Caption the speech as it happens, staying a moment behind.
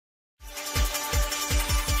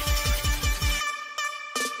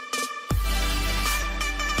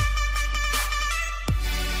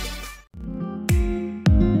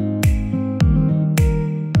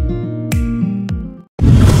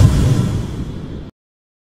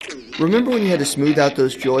Remember when you had to smooth out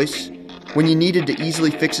those joists? When you needed to easily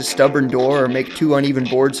fix a stubborn door or make two uneven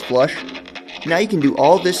boards flush? Now you can do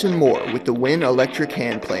all this and more with the WIN electric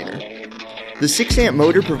hand planer. The 6-amp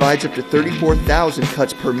motor provides up to 34,000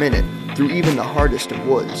 cuts per minute through even the hardest of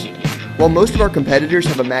woods. While most of our competitors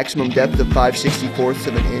have a maximum depth of 5/64ths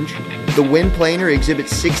of an inch, the WIN planer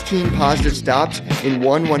exhibits 16 positive stops in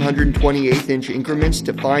 1/128th inch increments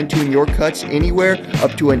to fine-tune your cuts anywhere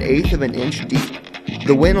up to 1/8 of an inch deep.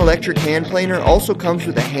 The WIN electric hand planer also comes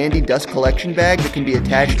with a handy dust collection bag that can be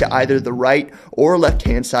attached to either the right or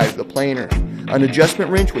left-hand side of the planer, an adjustment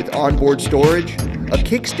wrench with onboard storage, a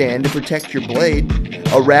kickstand to protect your blade,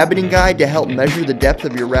 a rabbiting guide to help measure the depth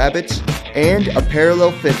of your rabbets, and a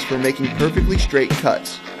parallel fence for making perfectly straight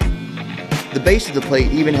cuts. The base of the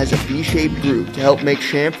plate even has a V-shaped groove to help make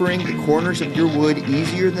chamfering the corners of your wood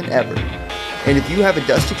easier than ever. And if you have a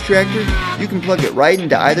dust extractor, you can plug it right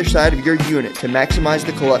into either side of your unit to maximize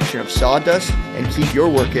the collection of sawdust and keep your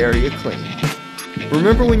work area clean.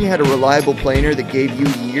 Remember when you had a reliable planer that gave you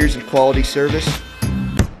years of quality service?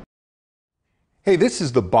 Hey, this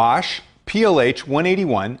is the Bosch PLH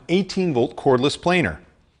 181 18-volt cordless planer.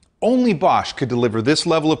 Only Bosch could deliver this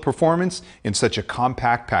level of performance in such a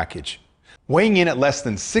compact package. Weighing in at less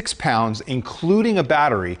than 6 pounds, including a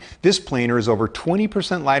battery, this planer is over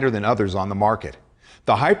 20% lighter than others on the market.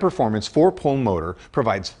 The high-performance 4-pole motor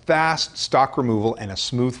provides fast stock removal and a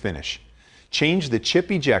smooth finish. Change the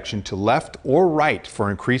chip ejection to left or right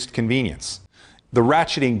for increased convenience. The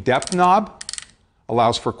ratcheting depth knob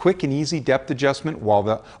allows for quick and easy depth adjustment, while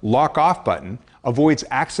the lock-off button avoids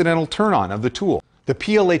accidental turn-on of the tool. The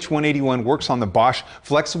PLH 181 works on the Bosch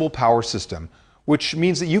flexible power system, which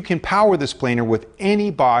means that you can power this planer with any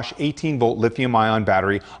Bosch 18-volt lithium-ion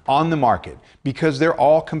battery on the market because they're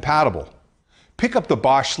all compatible. Pick up the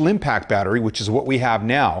Bosch Slim Pack battery, which is what we have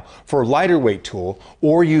now, for a lighter weight tool,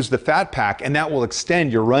 or use the Fat Pack and that will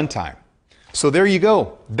extend your runtime. So there you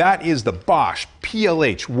go. That is the Bosch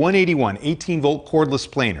PLH 181 18-volt cordless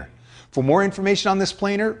planer. For more information on this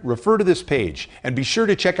planer, refer to this page and be sure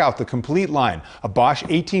to check out the complete line of Bosch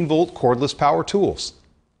 18-volt cordless power tools.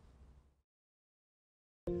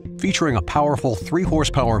 Featuring a powerful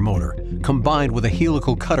 3-horsepower motor combined with a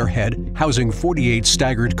helical cutter head housing 48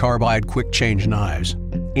 staggered carbide quick change knives.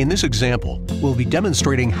 In this example, we'll be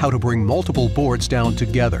demonstrating how to bring multiple boards down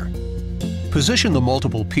together. Position the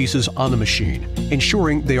multiple pieces on the machine,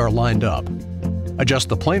 ensuring they are lined up. Adjust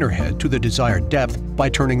the planer head to the desired depth by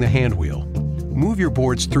turning the hand wheel. Move your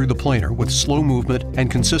boards through the planer with slow movement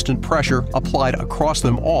and consistent pressure applied across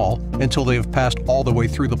them all until they have passed all the way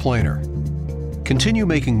through the planer. Continue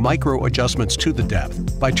making micro adjustments to the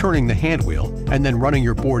depth by turning the hand wheel and then running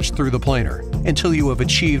your boards through the planer until you have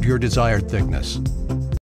achieved your desired thickness.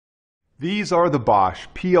 These are the Bosch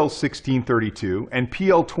PL1632 and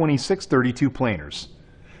PL2632 planers.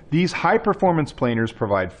 These high-performance planers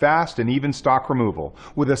provide fast and even stock removal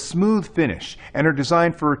with a smooth finish and are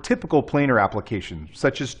designed for typical planer applications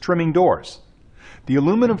such as trimming doors. The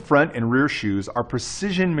aluminum front and rear shoes are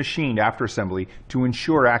precision machined after assembly to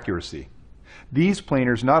ensure accuracy. These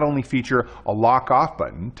planers not only feature a lock-off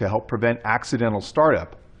button to help prevent accidental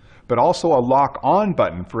startup, but also a lock-on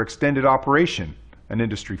button for extended operation, an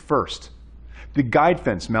industry first. The guide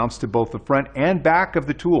fence mounts to both the front and back of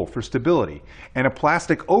the tool for stability, and a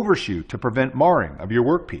plastic overshoe to prevent marring of your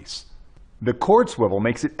workpiece. The cord swivel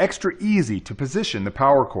makes it extra easy to position the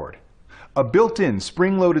power cord. A built-in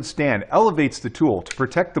spring-loaded stand elevates the tool to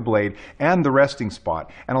protect the blade and the resting spot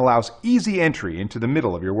and allows easy entry into the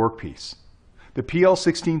middle of your workpiece. The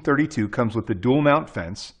PL1632 comes with the dual mount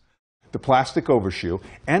fence, the plastic overshoe,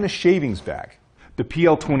 and a shavings bag. The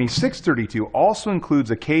PL2632 also includes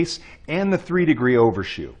a case and the 3-degree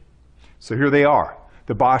overshoe. So here they are,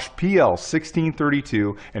 the Bosch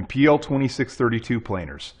PL1632 and PL2632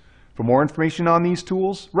 planers. For more information on these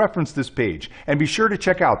tools, reference this page and be sure to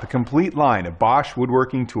check out the complete line of Bosch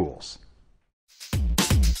woodworking tools.